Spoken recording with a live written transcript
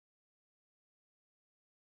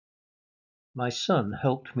My son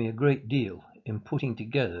helped me a great deal in putting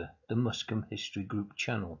together the Muscombe History Group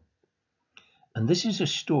channel, and this is a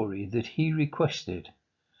story that he requested,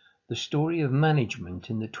 the story of management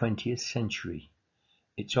in the 20th century,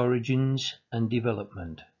 its origins and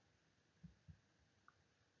development.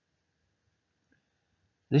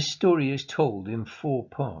 This story is told in 4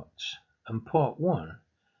 parts, and part 1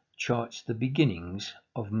 charts the beginnings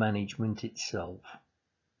of management itself.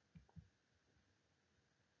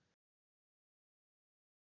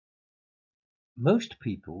 Most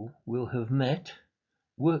people will have met,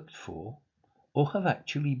 worked for, or have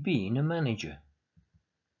actually been a manager.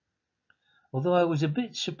 Although I was a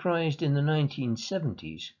bit surprised in the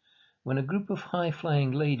 1970s when a group of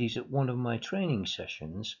high-flying ladies at one of my training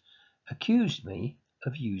sessions accused me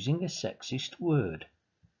of using a sexist word.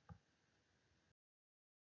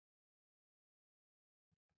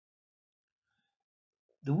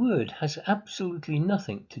 The word has absolutely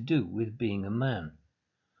nothing to do with being a man,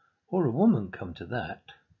 or a woman, come to that.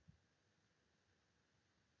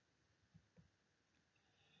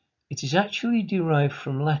 It is actually derived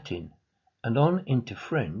from Latin and on into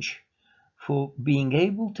French for being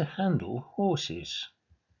able to handle horses.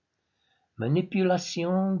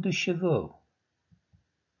 Manipulation de chevaux.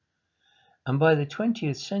 And by the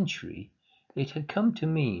 20th century, it had come to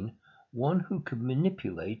mean one who could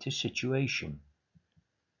manipulate a situation.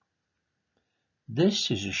 This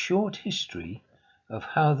is a short history of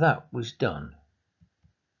how that was done.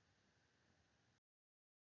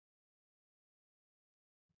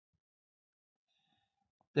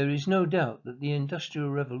 There is no doubt that the Industrial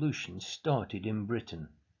Revolution started in Britain.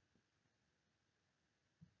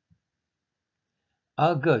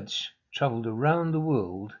 Our goods travelled around the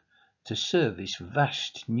world to service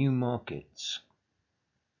vast new markets.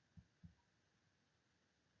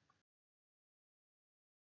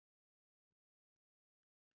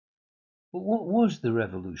 But what was the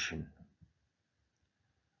revolution?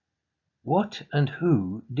 What and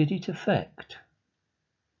who did it affect?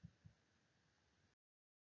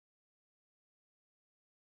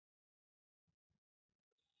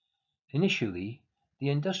 Initially, the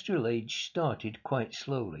industrial age started quite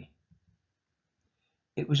slowly.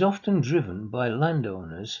 It was often driven by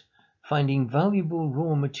landowners finding valuable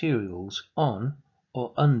raw materials on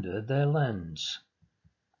or under their lands.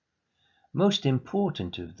 Most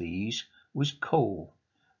important of these was coal,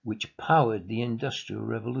 which powered the Industrial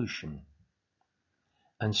Revolution.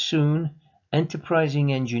 And soon,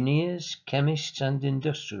 enterprising engineers, chemists, and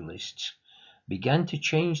industrialists began to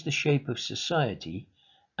change the shape of society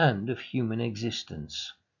and of human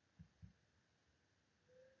existence.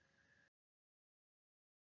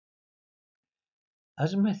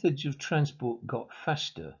 As methods of transport got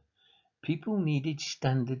faster, people needed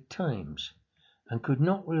standard times and could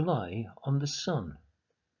not rely on the sun.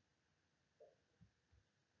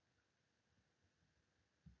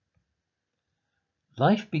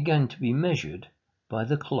 Life began to be measured by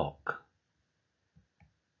the clock.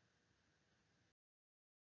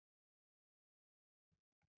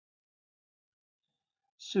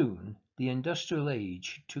 Soon, the industrial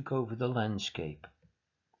age took over the landscape.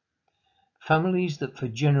 Families that for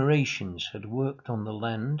generations had worked on the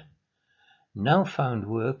land now found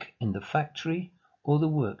work in the factory or the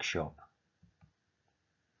workshop.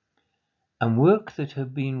 And work that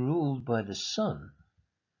had been ruled by the sun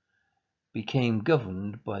became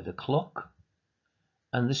governed by the clock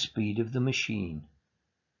and the speed of the machine.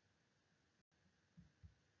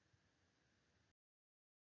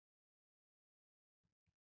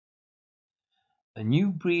 A new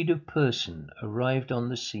breed of person arrived on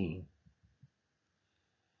the scene: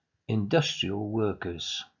 industrial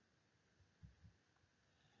workers.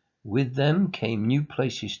 With them came new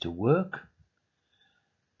places to work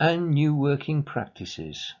and new working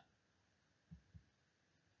practices.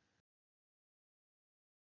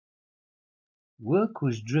 Work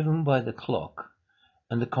was driven by the clock,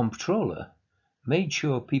 and the comptroller made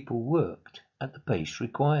sure people worked at the pace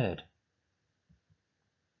required.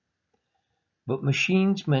 But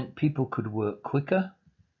machines meant people could work quicker,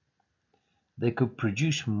 they could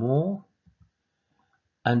produce more,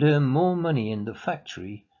 and earn more money in the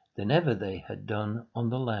factory than ever they had done on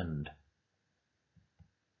the land.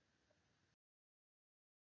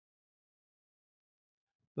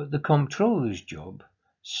 But the comptroller's job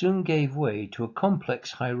soon gave way to a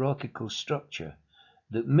complex hierarchical structure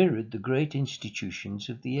that mirrored the great institutions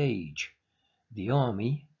of the age, the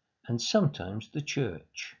army, and sometimes the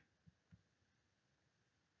church.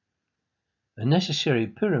 A necessary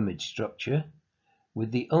pyramid structure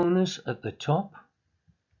with the owners at the top,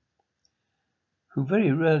 who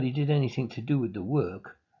very rarely did anything to do with the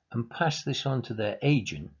work and passed this on to their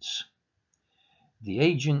agents, The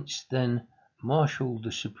agents then marshaled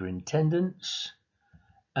the superintendents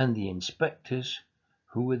and the inspectors,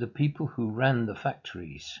 who were the people who ran the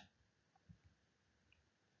factories.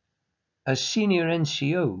 As senior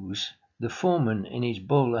NCOs, the foreman in his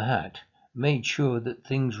bowler hat made sure that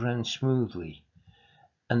things ran smoothly,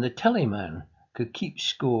 and the tallyman could keep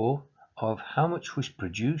score of how much was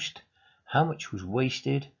produced, how much was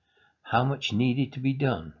wasted, how much needed to be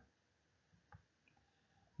done.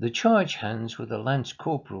 The charge hands were the lance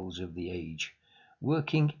corporals of the age,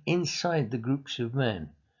 working inside the groups of men,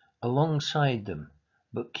 alongside them,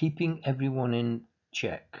 but keeping everyone in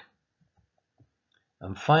check.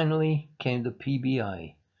 And finally came the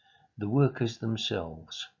PBI, the workers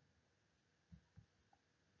themselves.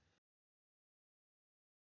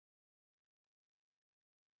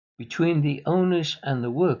 Between the owners and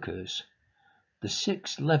the workers, the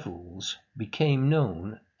 6 levels became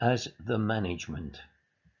known as the management.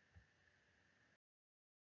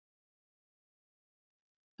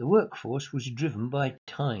 The workforce was driven by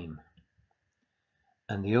time,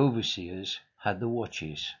 and the overseers had the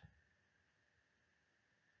watches.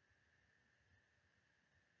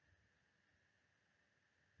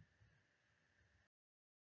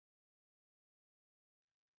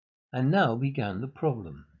 And now began the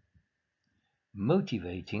problem: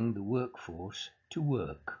 motivating the workforce to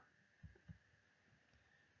work.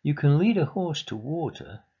 You can lead a horse to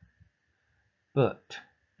water, but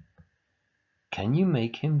can you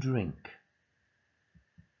make him drink?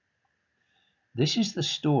 This is the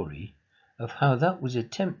story of how that was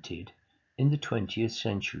attempted in the 20th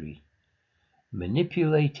century,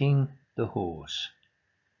 manipulating the horse.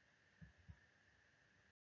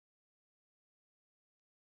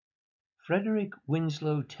 Frederick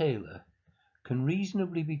Winslow Taylor can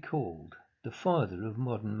reasonably be called the father of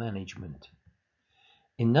modern management.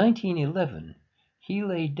 In 1911, he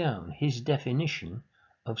laid down his definition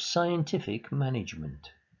of scientific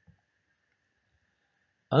management.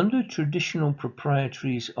 Under traditional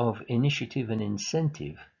proprietaries of initiative and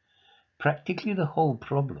incentive, practically the whole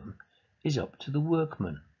problem is up to the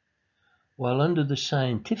workman, while under the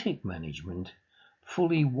scientific management,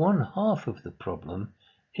 fully 1/2 of the problem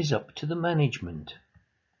is up to the management.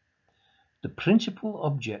 The principal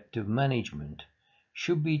object of management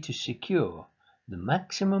should be to secure the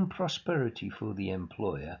maximum prosperity for the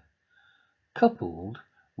employer, coupled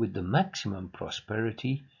with the maximum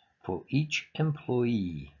prosperity for each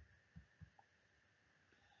employee.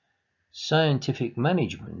 Scientific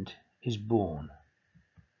management is born.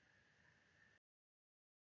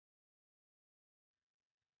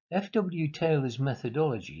 F. W. Taylor's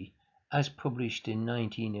methodology, as published in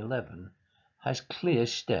 1911, has clear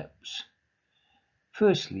steps.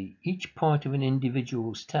 Firstly, each part of an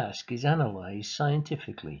individual's task is analyzed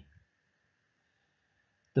scientifically.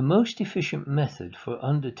 The most efficient method for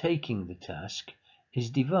undertaking the task is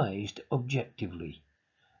devised objectively,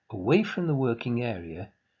 away from the working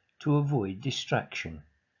area to avoid distraction,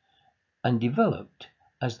 and developed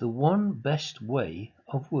as the one best way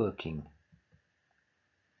of working.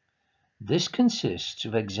 This consists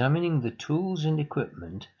of examining the tools and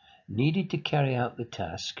equipment needed to carry out the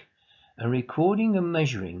task and recording and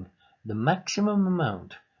measuring the maximum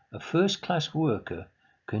amount a first-class worker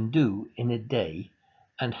can do in a day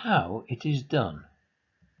and how it is done.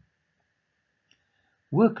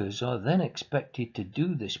 Workers are then expected to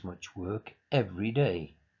do this much work every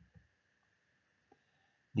day.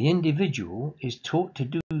 The individual is taught to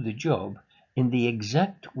do the job in the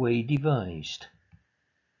exact way devised.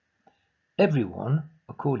 Everyone,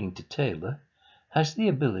 according to Taylor, has the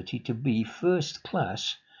ability to be first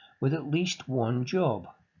class with at least one job.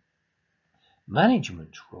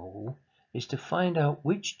 Management's role is to find out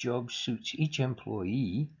which job suits each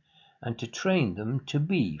employee and to train them to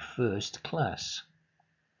be first class.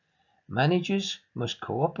 Managers must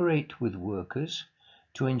cooperate with workers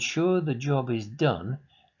to ensure the job is done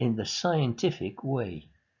in the scientific way.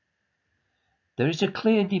 There is a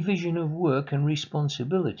clear division of work and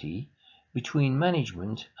responsibility between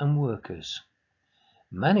management and workers.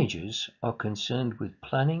 Managers are concerned with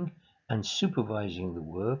planning and supervising the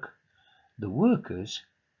work. The workers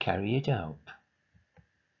carry it out.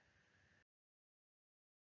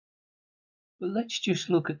 But let's just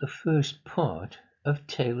look at the first part of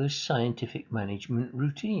Taylor's scientific management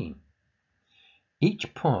routine.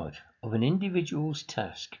 Each part of an individual's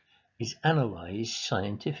task is analyzed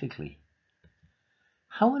scientifically.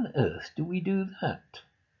 How on earth do we do that?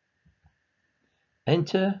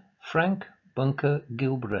 Enter Frank Bunker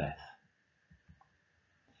Gilbreth.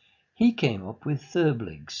 He came up with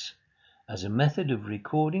Thurbligs as a method of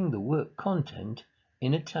recording the work content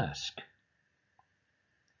in a task.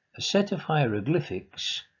 a set of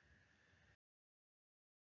hieroglyphics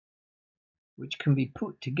which can be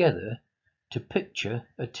put together to picture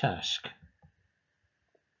a task.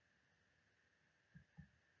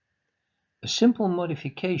 A simple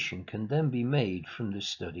modification can then be made from the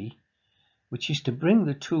study, which is to bring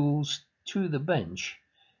the tools to the bench,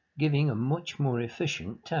 giving a much more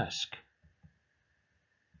efficient task.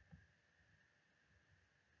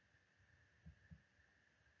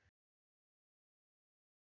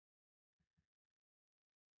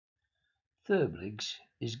 Therblig's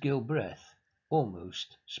is Gilbreth,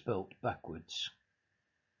 almost spelt backwards.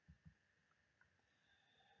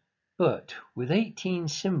 But with 18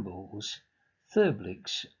 symbols,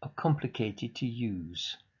 Therblig's are complicated to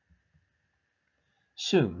use.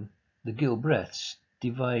 Soon, the Gilbreths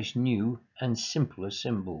devised new and simpler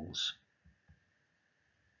symbols.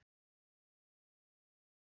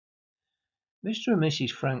 Mr. and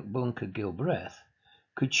Mrs. Frank Bunker Gilbreth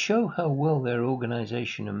could show how well their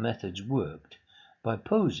organization and methods worked by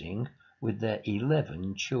posing with their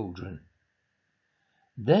 11 children.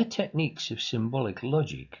 Their techniques of symbolic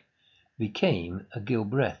logic became a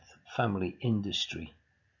Gilbreth family industry.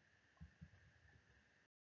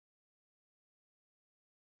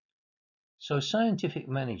 So scientific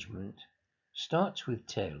management starts with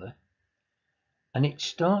Taylor, and it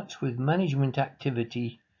starts with management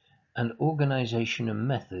activity and organization and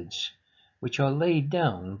methods which are laid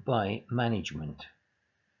down by management.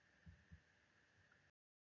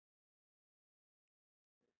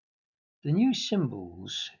 The new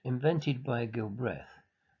symbols invented by Gilbreth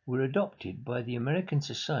were adopted by the American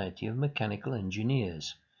Society of Mechanical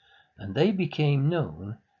Engineers, and they became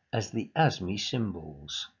known as the ASME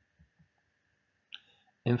symbols.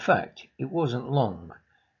 In fact, it wasn't long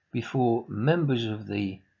before members of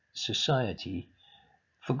the society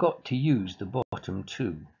forgot to use the bottom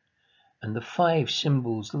two, and the 5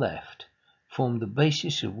 symbols left formed the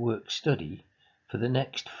basis of work study for the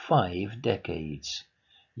next 5 decades.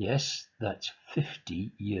 Yes, that's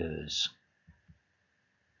 50 years.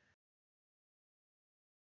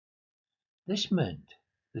 This meant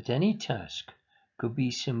that any task could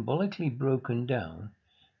be symbolically broken down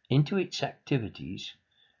into its activities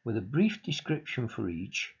with a brief description for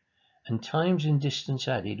each and times and distance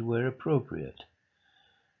added where appropriate.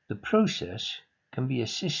 The process can be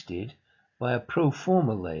assisted by a pro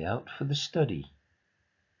forma layout for the study.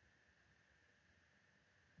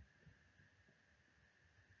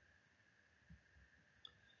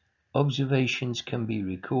 Observations can be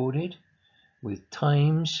recorded with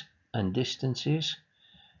times and distances,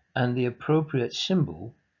 and the appropriate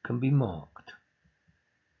symbol can be marked.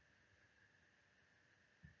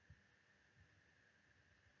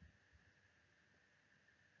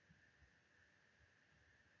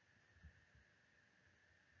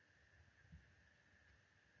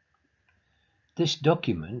 This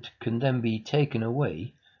document can then be taken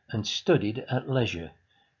away and studied at leisure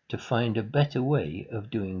to find a better way of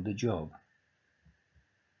doing the job.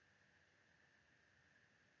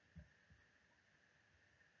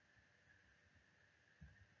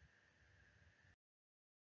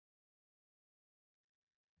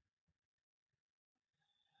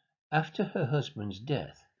 After her husband's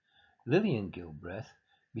death, Lillian Gilbreth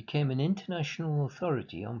became an international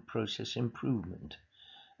authority on process improvement,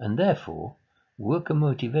 and therefore worker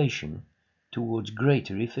motivation towards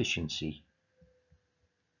greater efficiency.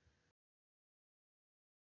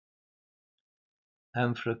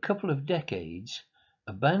 And for a couple of decades,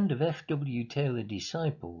 a band of F.W. Taylor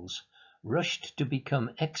disciples rushed to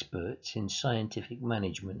become experts in scientific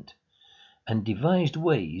management and devised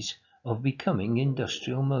ways of becoming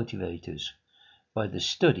industrial motivators by the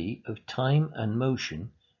study of time and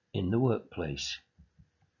motion in the workplace.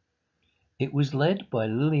 It was led by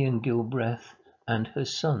Lillian Gilbreth and her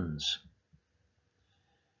sons.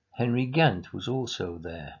 Henry Gant was also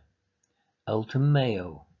there, Elton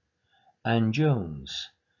Mayo, Anne Jones,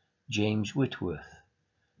 James Whitworth,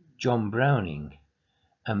 John Browning,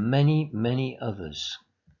 and many, many others.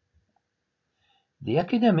 The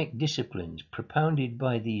academic disciplines propounded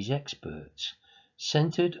by these experts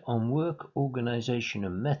centered on work organization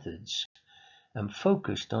and methods and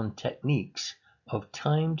focused on techniques of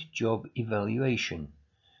timed job evaluation,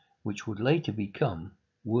 which would later become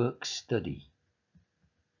work study.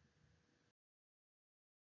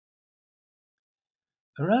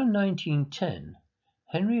 Around 1910,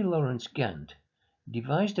 Henry Lawrence Gant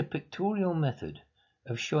devised a pictorial method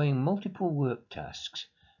of showing multiple work tasks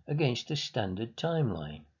against a standard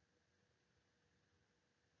timeline.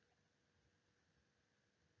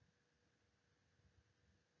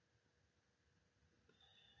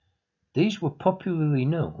 These were popularly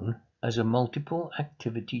known as a multiple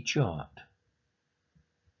activity chart.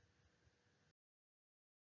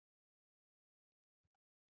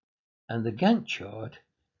 And the Gantt chart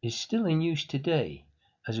is still in use today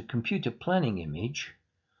as a computer planning image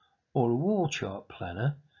or a wall chart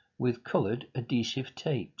planner with colored adhesive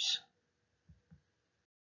tapes.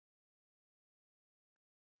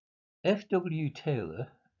 F. W. Taylor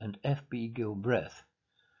and F. B. Gilbreth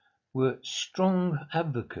were strong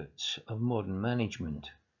advocates of modern management.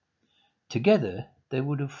 Together, they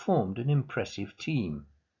would have formed an impressive team.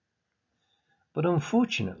 But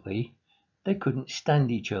unfortunately, they couldn't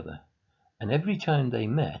stand each other, and every time they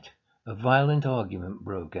met, a violent argument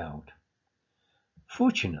broke out.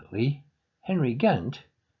 Fortunately, Henry Gantt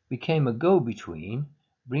became a go-between,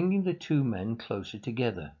 bringing the two men closer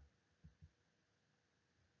together.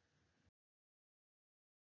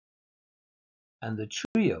 And the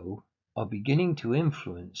trio are beginning to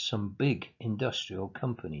influence some big industrial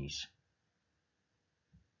companies.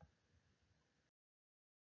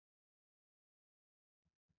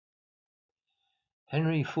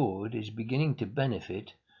 Henry Ford is beginning to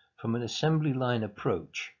benefit from an assembly line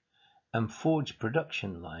approach, and Ford's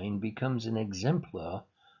production line becomes an exemplar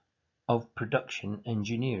of production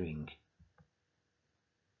engineering.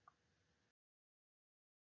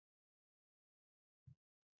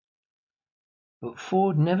 But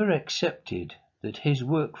Ford never accepted that his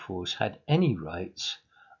workforce had any rights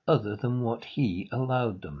other than what he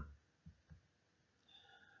allowed them.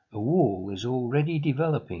 A wall is already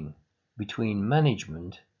developing between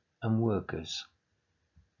management and workers.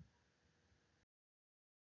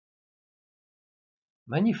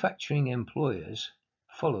 Manufacturing employers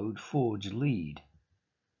followed Ford's lead.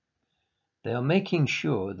 They are making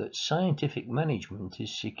sure that scientific management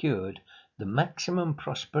is secured the maximum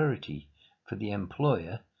prosperity for the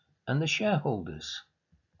employer and the shareholders.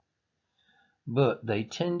 But they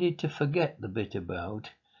tended to forget the bit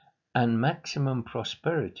about and maximum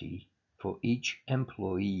prosperity for each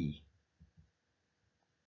employee.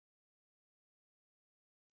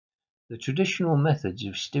 The traditional methods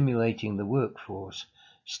of stimulating the workforce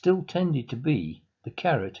still tended to be the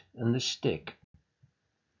carrot and the stick,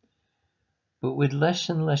 but with less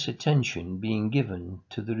and less attention being given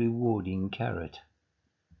to the rewarding carrot.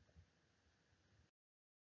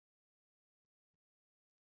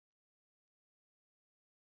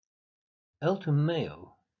 Elton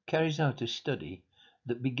Mayo carries out a study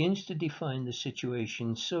that begins to define the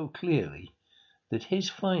situation so clearly that his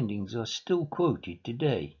findings are still quoted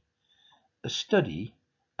today. A study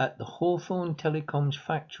at the Hawthorne Telecoms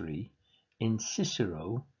factory in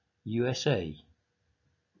Cicero, USA.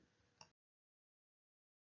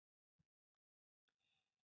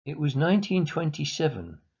 It was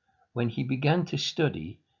 1927 when he began to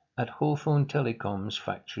study at Hawthorne Telecom's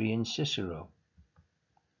factory in Cicero.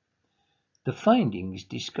 The findings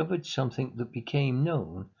discovered something that became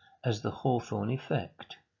known as the Hawthorne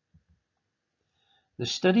effect. The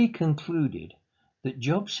study concluded that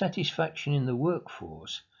job satisfaction in the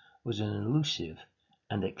workforce was an elusive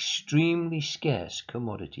and extremely scarce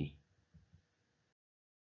commodity.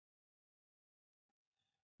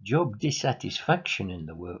 Job dissatisfaction in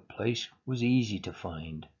the workplace was easy to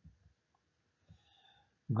find.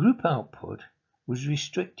 Group output was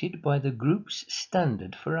restricted by the group's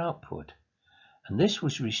standard for output, and this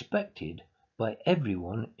was respected by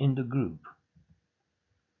everyone in the group.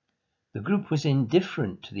 The group was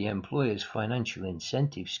indifferent to the employer's financial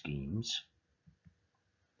incentive schemes.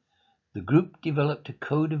 The group developed a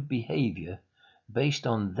code of behavior based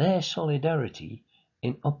on their solidarity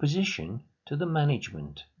in opposition to the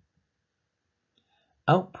management.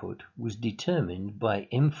 Output was determined by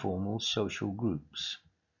informal social groups.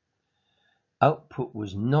 Output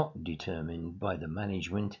was not determined by the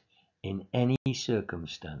management in any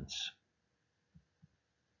circumstance.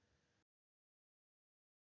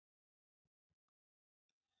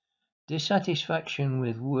 Dissatisfaction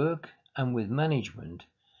with work and with management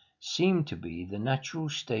seemed to be the natural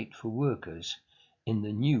state for workers in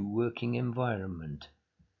the new working environment.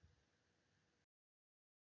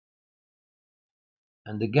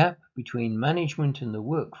 And the gap between management and the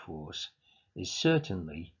workforce is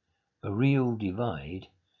certainly a real divide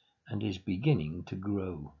and is beginning to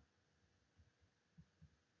grow.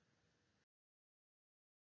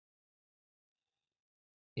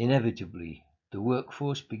 Inevitably, the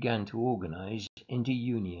workforce began to organize into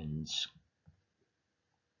unions.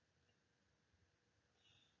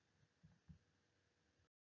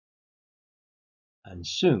 And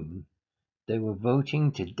soon they were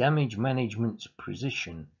voting to damage management's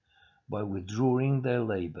position by withdrawing their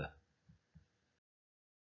labor.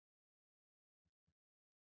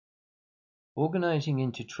 Organising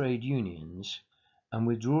into trade unions and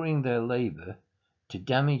withdrawing their labour to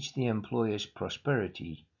damage the employer's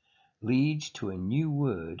prosperity leads to a new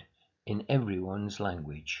word in everyone's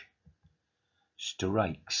language: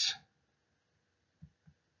 strikes.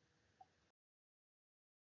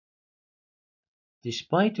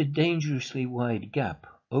 Despite a dangerously wide gap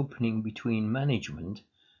opening between management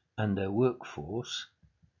and their workforce,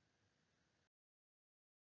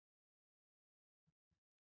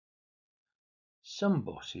 some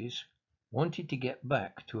bosses wanted to get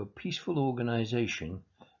back to a peaceful organisation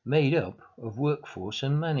made up of workforce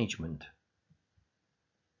and management.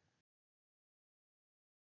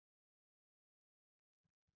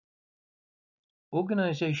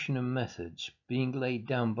 Organisation and methods being laid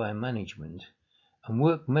down by management and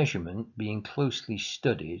work measurement being closely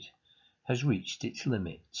studied has reached its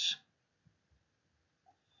limits.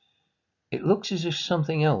 It looks as if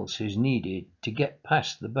something else is needed to get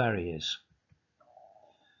past the barriers.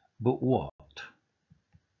 But what?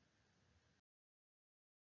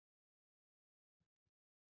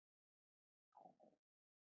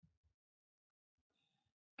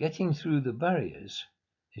 Getting through the barriers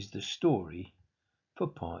is the story for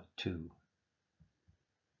part 2.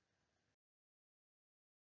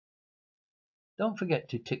 Don't forget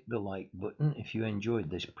to tick the like button if you enjoyed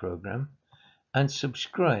this program, and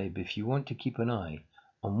subscribe if you want to keep an eye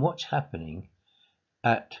on what's happening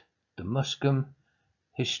at the Muscombe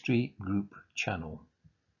History Group channel.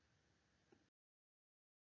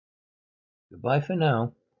 Goodbye for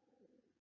now.